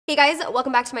Hey guys,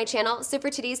 welcome back to my channel. So for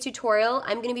today's tutorial,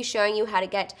 I'm going to be showing you how to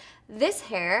get this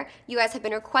hair. You guys have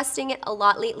been requesting it a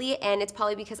lot lately, and it's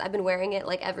probably because I've been wearing it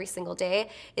like every single day.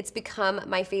 It's become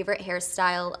my favorite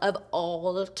hairstyle of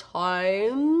all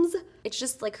times. It's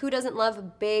just like, who doesn't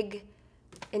love big,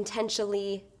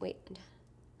 intentionally,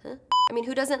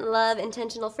 who doesn't love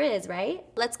intentional frizz, right?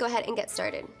 Let's go ahead and get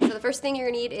started. So the first thing you're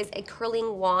gonna need is a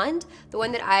curling wand. The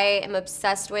one that I am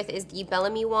obsessed with is the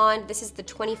Bellamy wand. This is the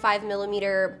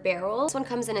 25mm barrel. This one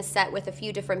comes in a set with a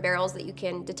few different barrels that you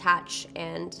can detach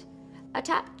and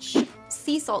attach.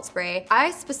 Sea salt spray.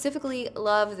 I specifically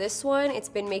love this one. It's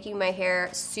been making my hair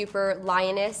super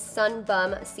lioness. Sun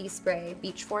Bum Sea Spray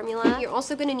Beach Formula. You're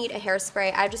also gonna need a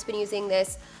hairspray. I've just been using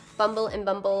this Bumble and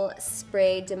Bumble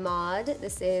Spray de Mod.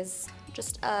 This is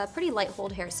just a pretty light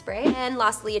hold hairspray. And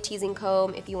lastly, a teasing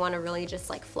comb if you want to really just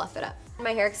like fluff it up. My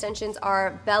hair extensions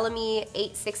are Bellamy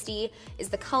 860 is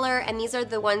the color, and these are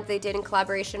the ones they did in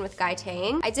collaboration with Guy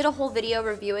Tang. I did a whole video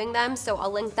reviewing them, so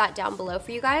I'll link that down below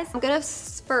for you guys. I'm gonna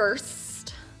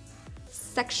first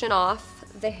section off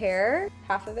the hair,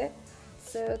 half of it.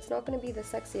 So it's not gonna be the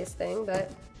sexiest thing,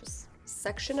 but just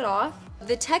section it off.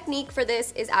 The technique for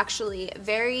this is actually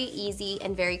very easy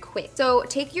and very quick. So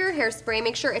take your hairspray,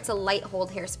 make sure it's a light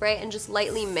hold hairspray, and just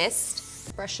lightly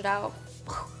mist, brush it out.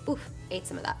 Oof, ate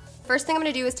some of that. First thing I'm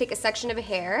gonna do is take a section of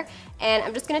hair, and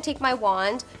I'm just gonna take my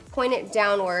wand, point it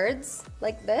downwards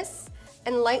like this,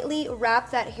 and lightly wrap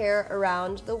that hair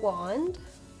around the wand.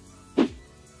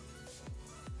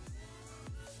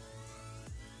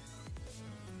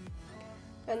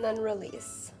 And then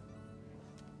release.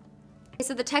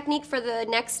 So the technique for the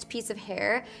next piece of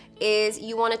hair is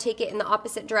you want to take it in the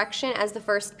opposite direction as the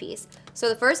first piece. So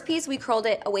the first piece, we curled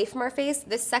it away from our face.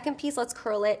 This second piece, let's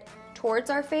curl it towards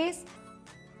our face.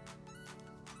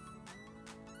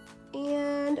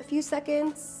 And a few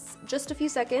seconds, just a few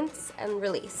seconds, and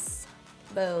release.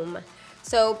 Boom.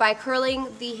 So by curling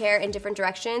the hair in different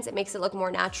directions, it makes it look more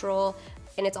natural,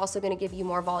 and it's also going to give you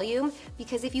more volume,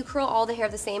 because if you curl all the hair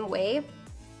the same way,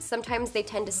 sometimes they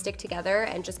tend to stick together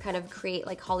and just kind of create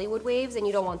like Hollywood waves, and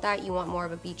you don't want that. You want more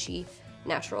of a beachy,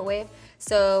 natural wave.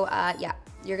 So yeah,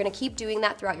 you're gonna keep doing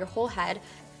that throughout your whole head.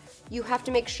 You have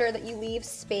to make sure that you leave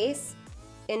space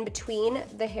in between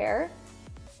the hair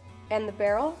and the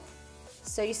barrel.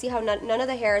 So you see how none of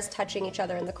the hair is touching each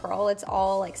other in the curl. It's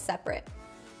all like separate.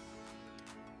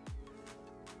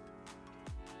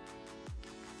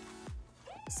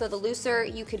 So the looser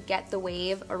you could get the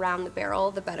wave around the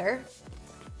barrel, the better.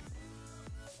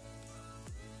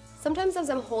 Sometimes as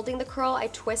I'm holding the curl, I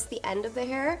twist the end of the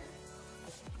hair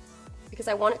because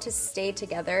I want it to stay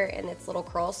together in its little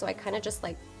curl, so I kind of just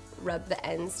like rub the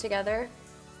ends together.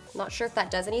 I'm not sure if that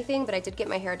does anything, but I did get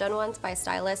my hair done once by a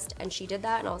stylist, and she did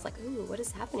that, and I was like, ooh, what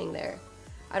is happening there?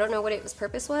 I don't know what its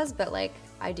purpose was, but like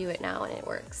I do it now and it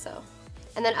works, so.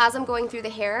 And then as I'm going through the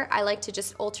hair, I like to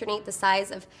just alternate the size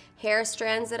of hair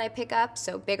strands that I pick up,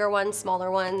 so bigger ones,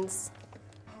 smaller ones,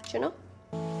 you know?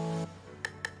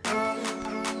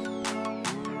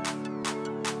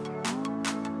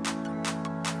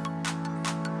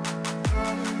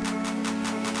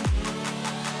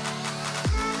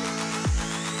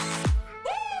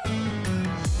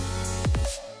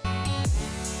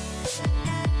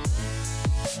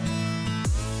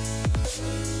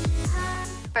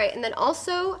 All right, and then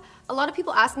also, a lot of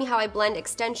people ask me how I blend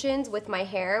extensions with my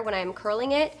hair when I'm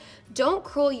curling it. Don't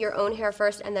curl your own hair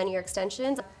first and then your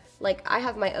extensions. Like, I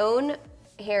have my own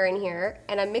hair in here,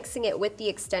 and I'm mixing it with the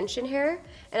extension hair,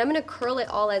 and I'm gonna curl it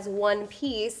all as one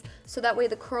piece, so that way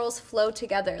the curls flow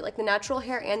together, like the natural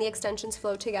hair and the extensions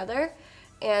flow together.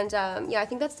 And yeah, I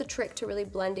think that's the trick to really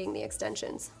blending the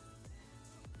extensions.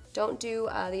 Don't do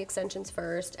the extensions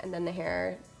first and then the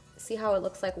hair. See how it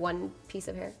looks like one piece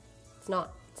of hair? It's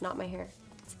not my hair,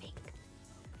 it's fake.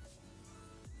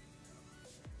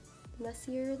 The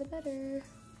messier, the better.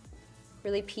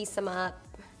 Really piece them up,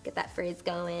 get that frizz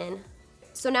going.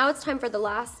 So now it's time for the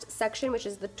last section, which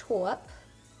is the top.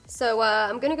 So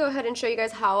I'm gonna go ahead and show you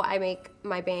guys how I make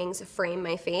my bangs frame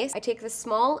my face. I take this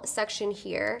small section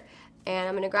here, and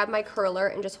I'm gonna grab my curler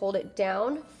and just hold it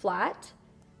down flat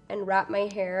and wrap my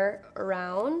hair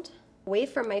around, away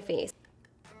from my face.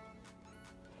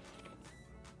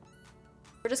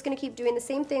 We're just gonna keep doing the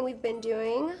same thing we've been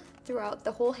doing throughout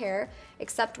the whole hair,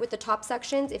 except with the top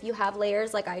sections. If you have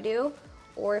layers like I do,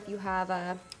 or if you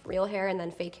have real hair and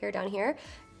then fake hair down here,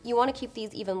 you wanna keep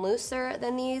these even looser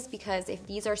than these, because if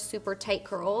these are super tight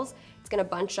curls, it's gonna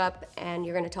bunch up and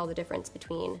you're gonna tell the difference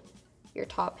between your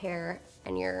top hair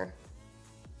and your,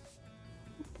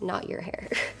 not your hair.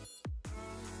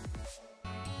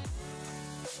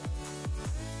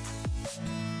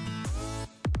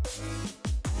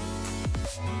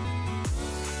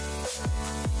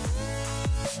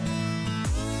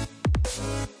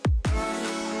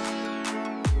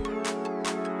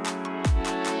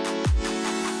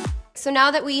 So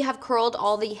now that we have curled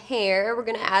all the hair, we're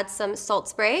gonna add some salt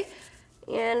spray.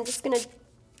 And I'm just gonna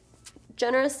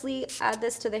generously add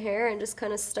this to the hair and just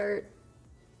kind of start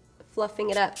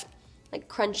fluffing it up, like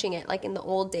crunching it, like in the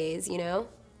old days, you know?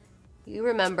 You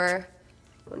remember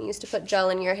when you used to put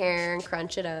gel in your hair and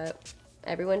crunch it up.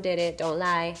 Everyone did it, don't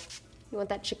lie. You want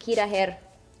that Shakira hair.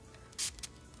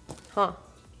 Huh?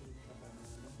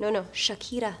 No,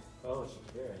 Shakira. Oh,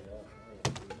 Shakira,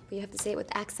 yeah. But you have to say it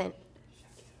with accent.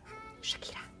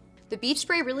 Shakira. The beach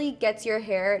spray really gets your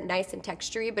hair nice and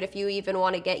textury, but if you even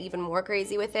want to get even more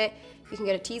crazy with it, you can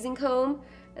get a teasing comb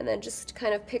and then just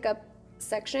kind of pick up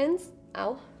sections.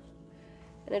 Ow.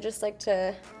 And I just like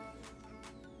to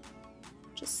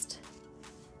just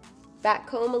back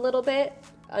comb a little bit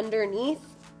underneath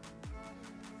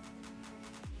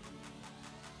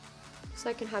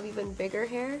so I can have even bigger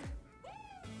hair.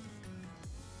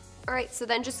 All right, so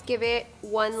then just give it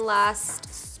one last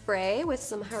spray with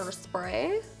some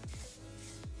hairspray.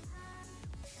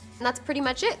 And that's pretty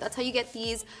much it. That's how you get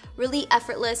these really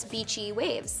effortless beachy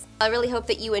waves. I really hope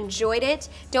that you enjoyed it.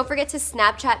 Don't forget to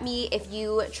Snapchat me if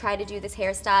you try to do this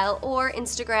hairstyle, or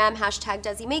Instagram,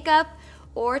 #DesiMakeup,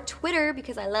 or Twitter,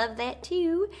 because I love that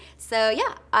too. So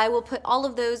yeah, I will put all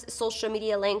of those social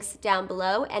media links down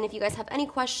below. And if you guys have any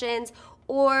questions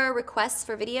or requests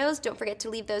for videos, don't forget to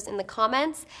leave those in the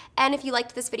comments. And if you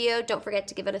liked this video, don't forget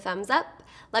to give it a thumbs up.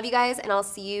 Love you guys, and I'll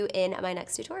see you in my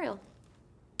next tutorial.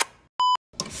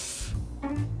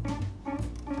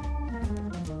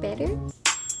 Better?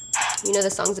 You know the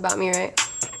song's about me, right?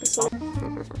 This one.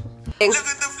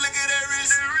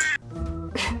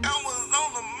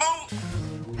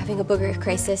 Having a booger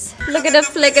crisis. Look at the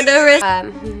flick of the wrist.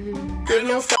 Give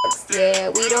no fucks, yeah.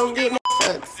 We don't give no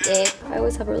fucks, yeah. I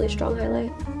always have a really strong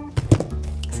highlight.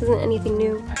 This isn't anything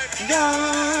new.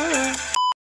 Yeah.